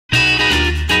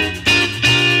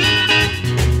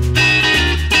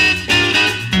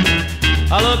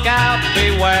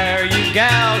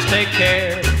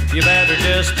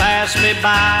just pass me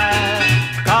by.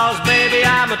 'Cause baby,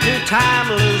 I'm a two-time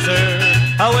loser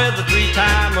with a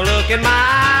three-time look in my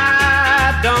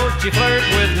eye. Don't you flirt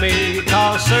with me,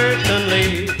 'cause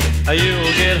certainly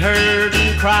you'll get hurt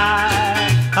and cry.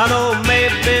 I know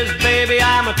maybe, baby,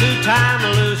 I'm a two-time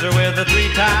loser with a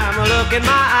three-time look in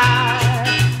my eye.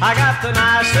 I got the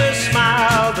nicest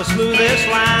smile, the smoothest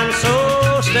line,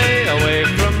 so stay away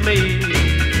from me.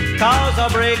 'Cause I'll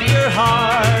break your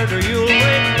heart or you'll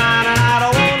break mine, and I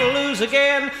don't want to lose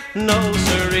again, no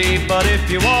siree. But if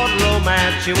you want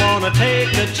romance, you want to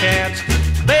take a chance,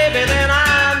 baby, then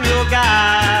I'm your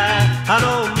guy. I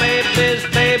know maybe,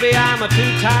 baby, I'm a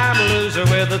two-time loser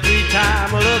with a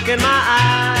three-time look in my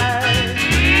eye.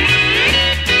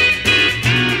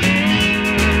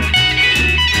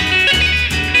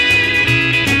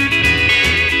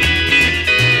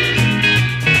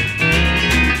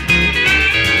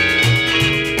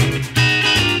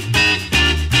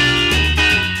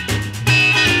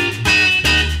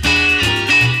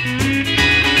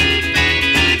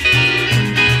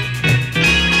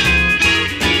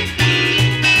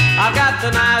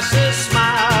 The nicest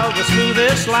smile, the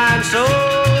smoothest line, so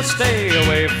stay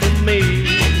away from me.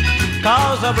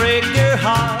 'Cause I'll break your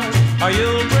heart or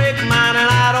you'll break mine, and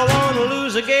I don't want to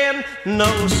lose again,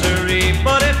 no siree.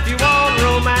 But if you want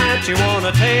romance, you want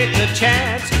to take the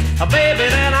chance, baby,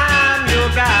 then I'm your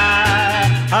guy.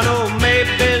 I know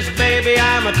maybe, baby,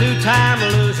 I'm a two-time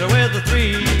loser with a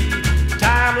three